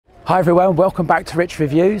Hi everyone, welcome back to Rich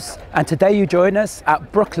Reviews, and today you join us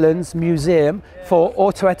at Brooklands Museum for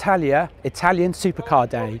Auto-Italia Italian Supercar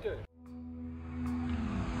Day.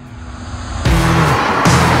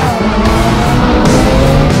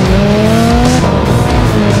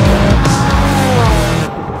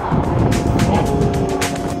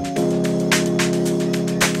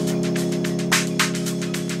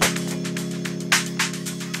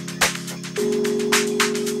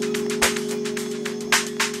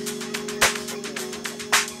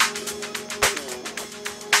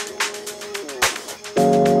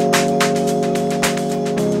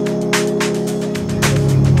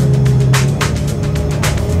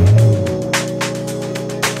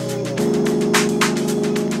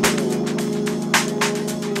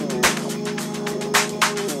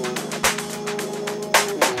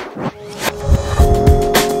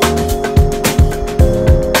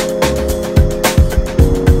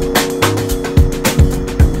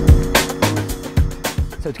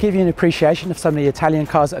 So to give you an appreciation of some of the Italian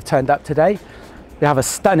cars that have turned up today, we have a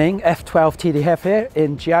stunning F12 TDF here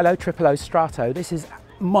in Giallo 000 Strato. This is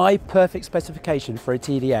my perfect specification for a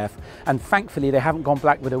TDF, and thankfully they haven't gone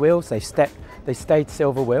black with the wheels, they stayed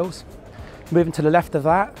silver wheels. Moving to the left of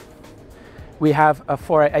that, we have a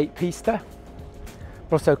 488 Pista,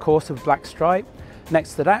 Rosso Corsa with black stripe.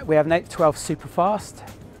 Next to that we have an 812 Superfast,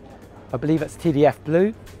 I believe it's TDF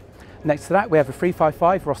blue. Next to that we have a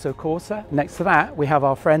 355 Rosso Corsa. Next to that we have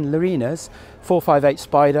our friend Lorina's 458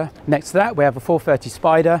 Spider. Next to that we have a 430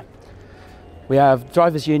 Spider. We have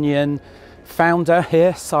Drivers Union Founder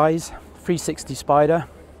here, size 360 Spider.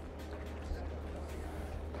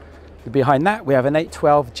 Behind that we have an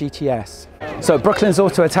 812 GTS. So at Brooklands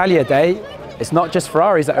Auto-Italia Day, it's not just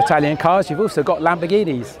Ferraris that are Italian cars, you've also got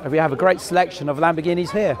Lamborghinis. And we have a great selection of Lamborghinis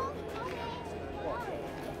here.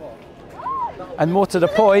 And more to the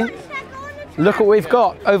point, look what we've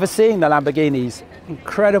got overseeing the Lamborghinis.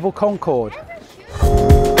 Incredible Concorde.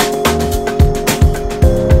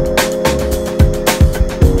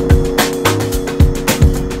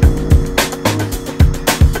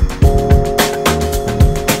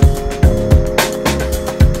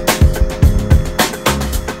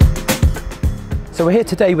 So we're here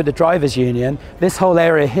today with the Drivers Union. This whole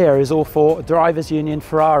area here is all for Drivers Union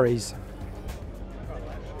Ferraris.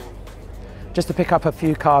 Just to pick up a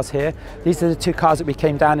few cars here, these are the two cars that we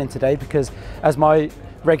came down in today because as my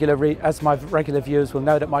regular viewers will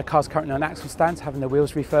know, that my car's currently on axle stands having the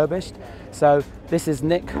wheels refurbished. So this is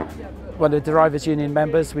Nick, one of the Drivers Union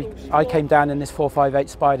members. I came down in this 458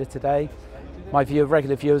 Spider today. My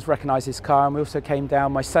regular viewers recognise this car, and we also came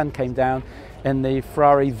down, my son came down in the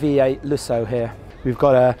Ferrari V8 Lusso here. We've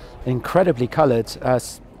got an incredibly coloured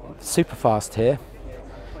Superfast here.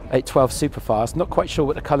 812 Superfast, not quite sure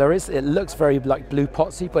what the colour is. It looks very like blue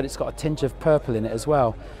potsy, but it's got a tinge of purple in it as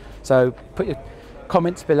well. So put your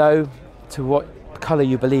comments below to what colour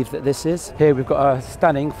you believe that this is. Here we've got a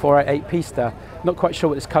stunning 488 Pista. Not quite sure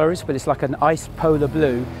what this colour is, but it's like an ice polar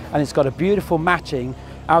blue, and it's got a beautiful matching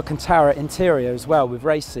Alcantara interior as well with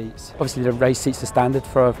race seats. Obviously the race seats are standard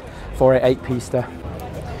for a 488 Pista.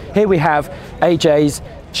 Here we have AJ's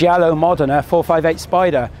Giallo Modena 458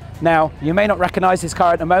 Spider. Now, you may not recognise this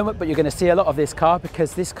car at the moment, but you're going to see a lot of this car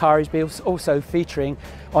because this car is also featuring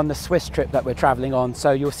on the Swiss trip that we're travelling on.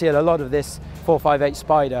 So you'll see a lot of this 458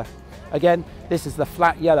 Spider. Again, this is the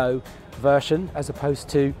flat yellow version as opposed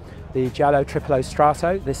to the Giallo 000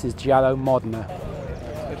 Strato. This is Giallo Modena.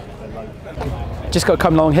 Just got to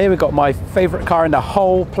come along here, we've got my favourite car in the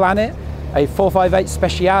whole planet, a 458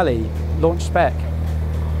 Speciale launch spec.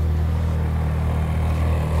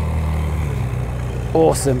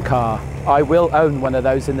 Awesome car. I will own one of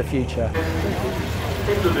those in the future. In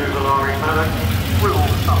the new Ferrari paddock, we're all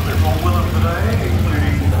a bit more Willem today,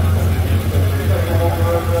 including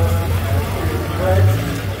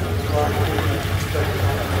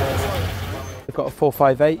we've got a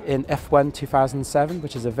 458 in F1 2007,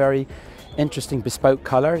 which is a very interesting bespoke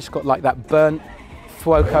colour. It's got like that burnt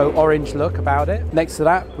Fuoco orange look about it. Next to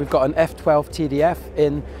that, we've got an F12 TDF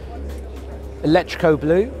in Electrico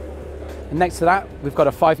blue. And next to that, we've got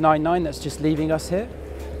a 599 that's just leaving us here.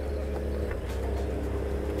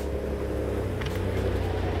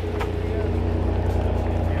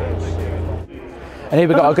 And here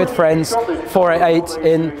we've got our good friends 488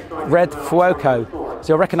 in red Fuoco.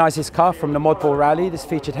 So you'll recognise this car from the Modball Rally. This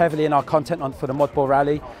featured heavily in our content for the Modball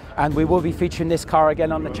Rally, and we will be featuring this car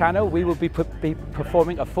again on the channel. We will be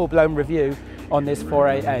performing a full-blown review on this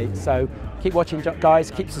 488. So keep watching, guys,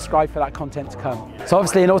 keep subscribed for that content to come. So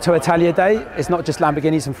obviously in Auto-Italia Day, it's not just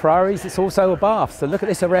Lamborghinis and Ferraris, it's also Abarths. So look at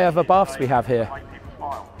this array of Abarths we have here.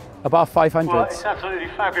 Abarth 500s. Well, it's absolutely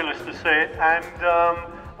fabulous to see it, and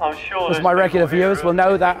I'm sure as my regular viewers will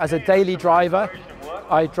know that as a daily driver,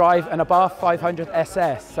 I drive an Abarth 500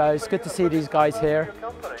 SS. So it's good to see these guys here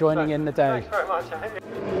joining in the day. Thanks very much.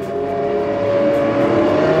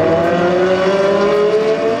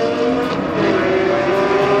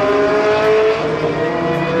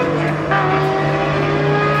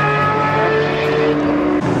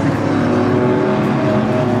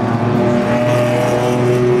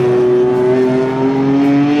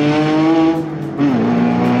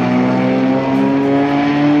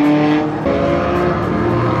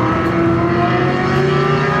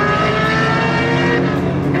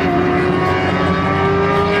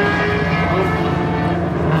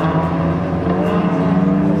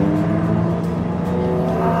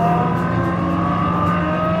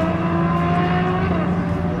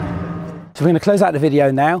 So we're going to close out the video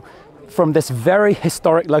now from this very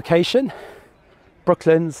historic location,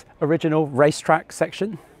 Brooklands original racetrack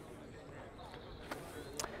section.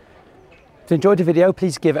 If you enjoyed the video,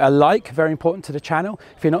 please give it a like, very important to the channel.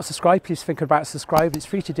 If you're not subscribed, please think about subscribing. It's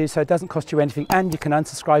free to do so, it doesn't cost you anything, and you can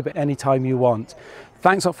unsubscribe at any time you want.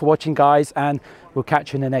 Thanks a lot for watching, guys, and we'll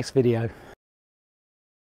catch you in the next video.